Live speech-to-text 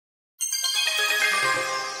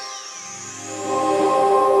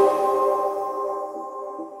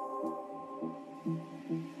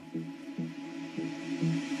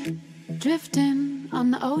drifting on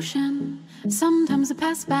the ocean. Sometimes I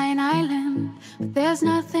pass by an island, but there's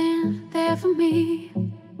nothing there for me.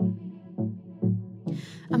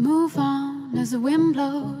 I move on as the wind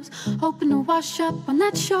blows, hoping to wash up on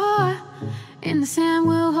that shore, and the sand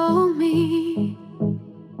will hold me.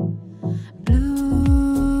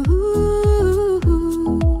 Blue,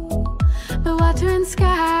 the water and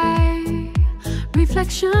sky,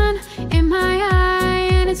 reflection in my eye,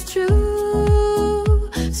 and it's true,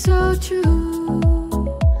 so true,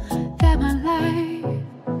 that my life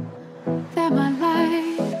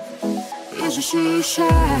is a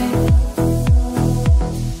she-shine.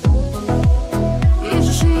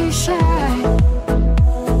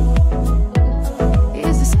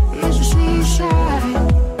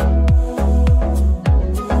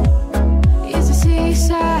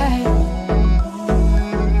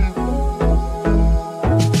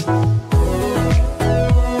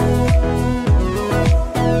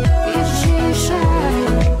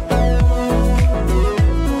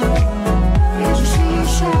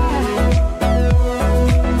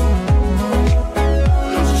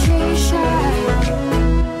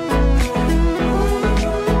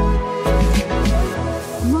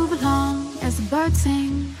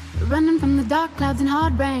 And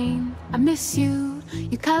hard rain, I miss you,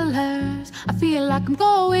 your colors. I feel like I'm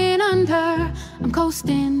going under. I'm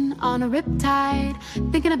coasting on a riptide,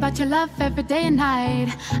 thinking about your love every day and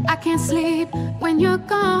night. I can't sleep when you're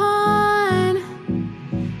gone.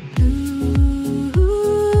 Ooh,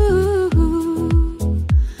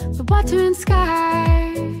 the water and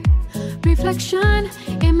sky, reflection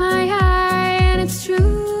in my eye, and it's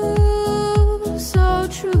true, so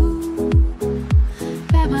true,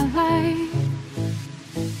 that my life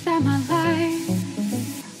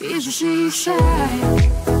is a she-shine.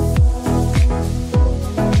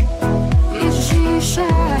 Is a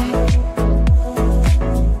she-shine.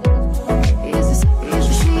 Is a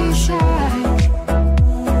she-shine.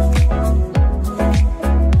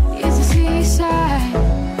 Is a seaside.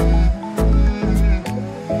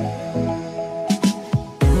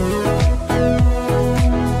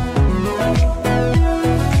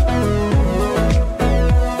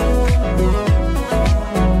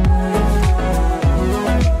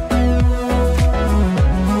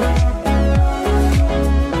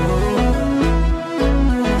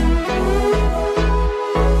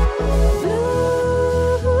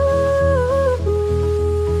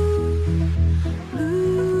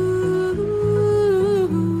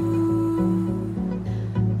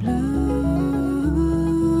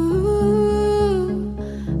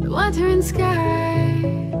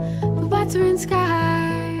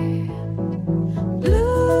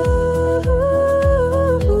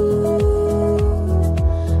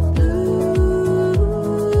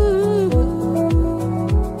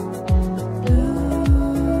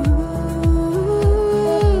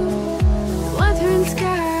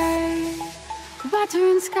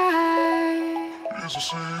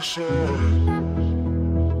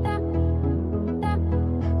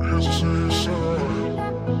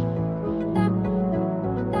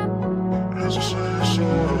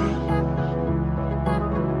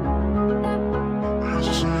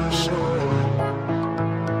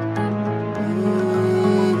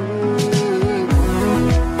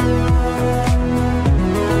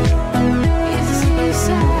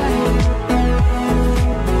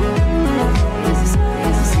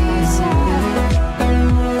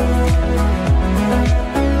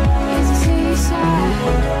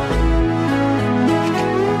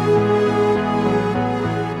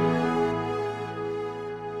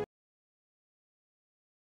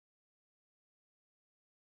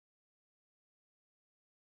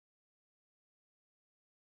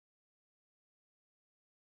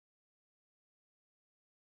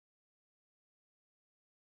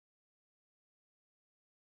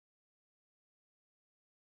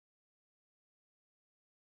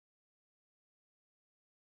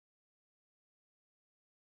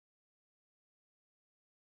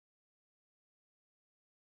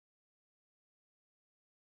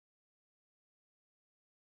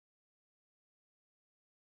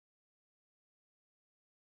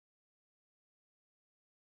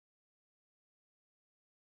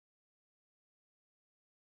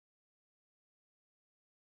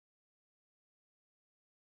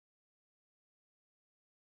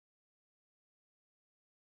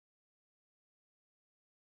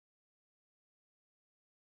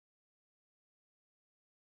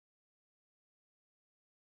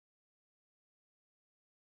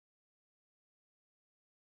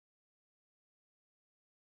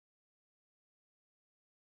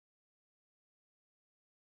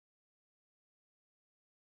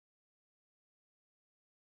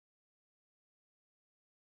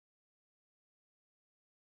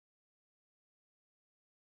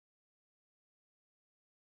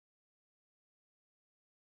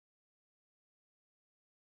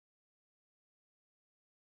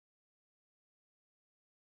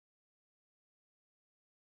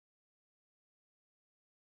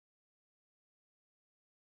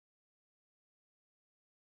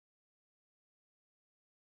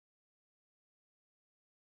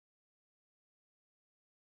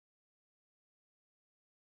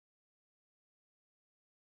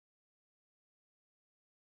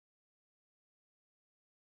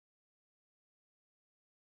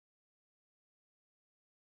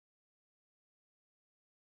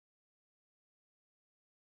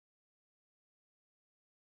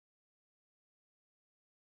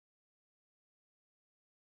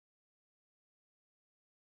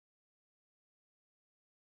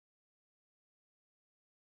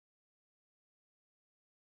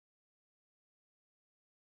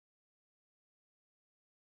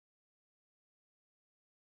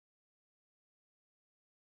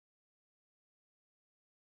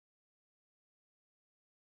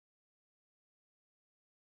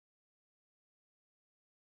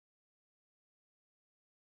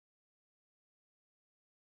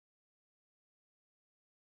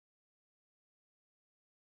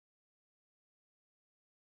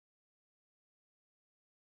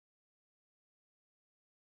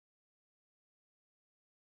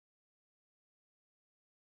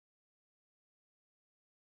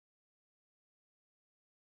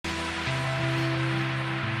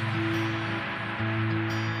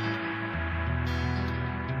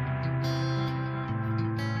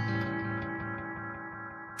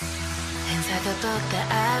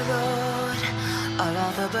 all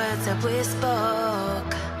of the words that we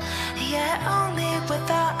spoke, yet only with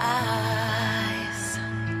our eyes.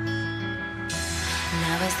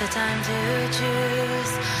 Now is the time to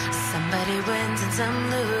choose. Somebody wins and some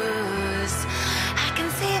lose. I can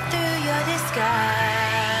see through your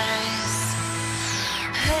disguise.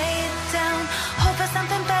 Lay it down, hope for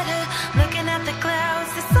something better. Looking at the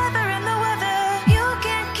clouds, the sliver in the weather. You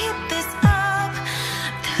can't keep this up.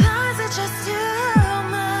 The lies are just too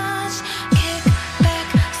much. Kick back,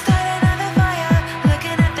 start another fire.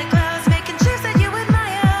 Looking at the clouds, making shapes that you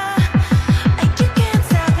admire. And you can't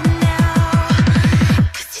stop it now,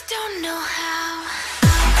 'cause you don't know how.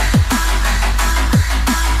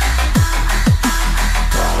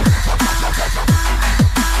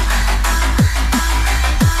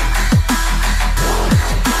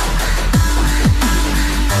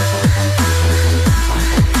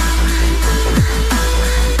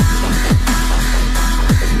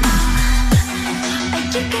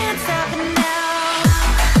 You can't stop it now.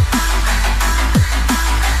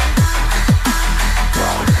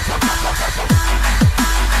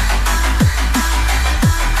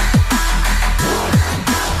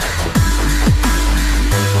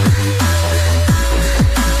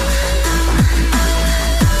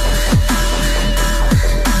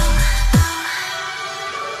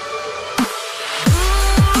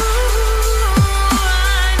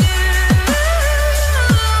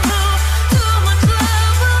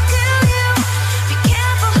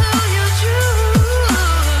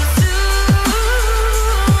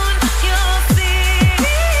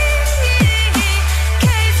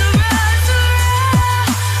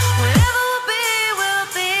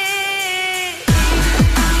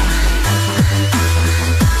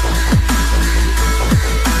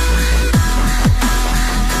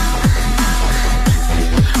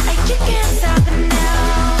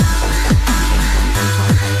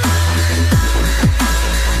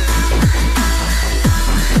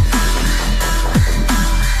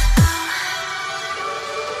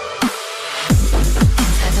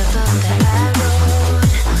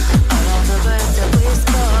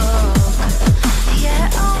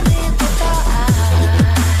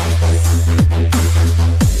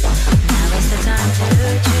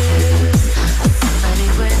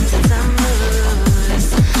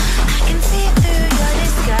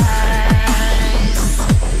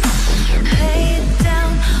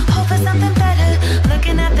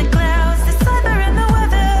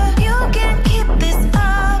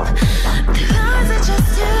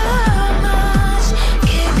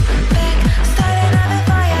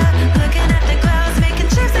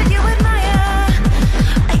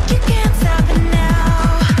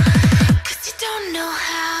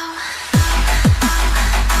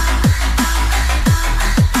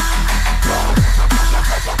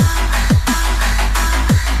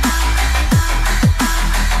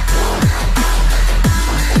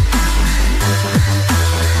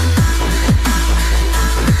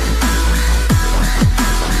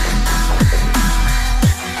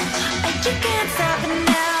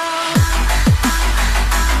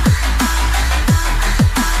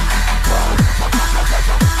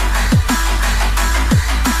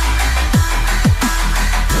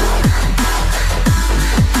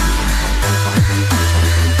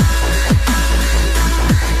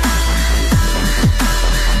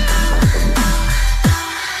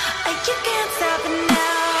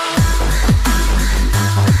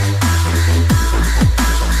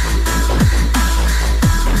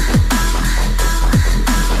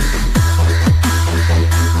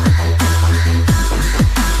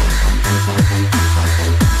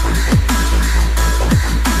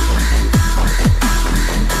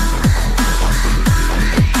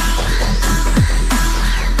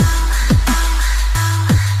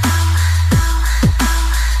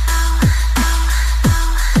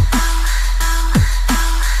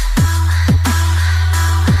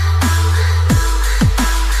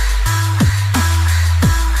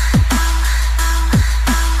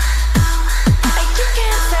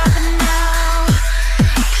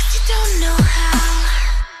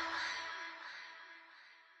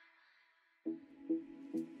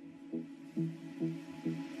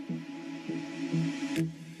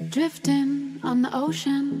 Drifting on the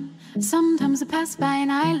ocean, sometimes I pass by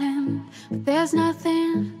an island, but there's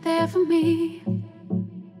nothing there for me.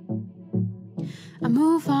 I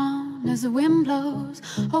move on as the wind blows,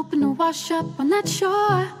 hoping to wash up on that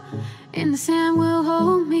shore, and the sand will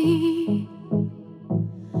hold me.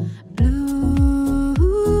 Blue,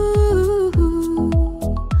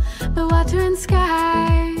 the water and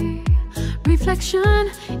sky,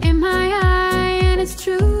 reflection in my eye, and it's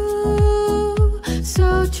true,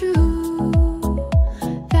 so true,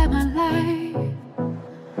 that my life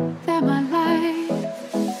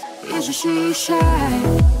Isn't she shy?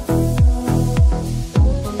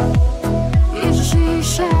 Isn't she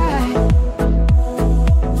shy?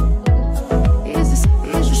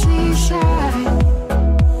 Isn't she shy?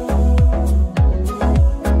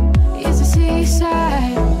 Isn't she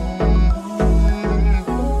shy?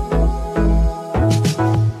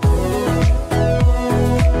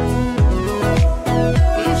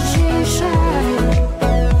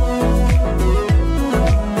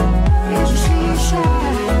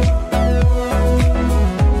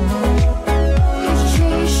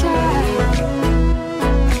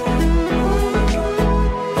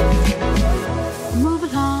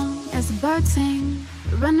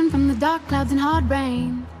 Running from the dark clouds and hard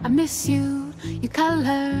rain. I miss you, your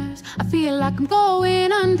colors. I feel like I'm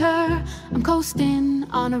going under. I'm coasting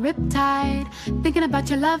on a riptide, thinking about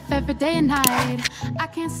your love every day and night. I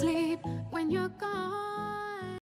can't sleep when you're gone.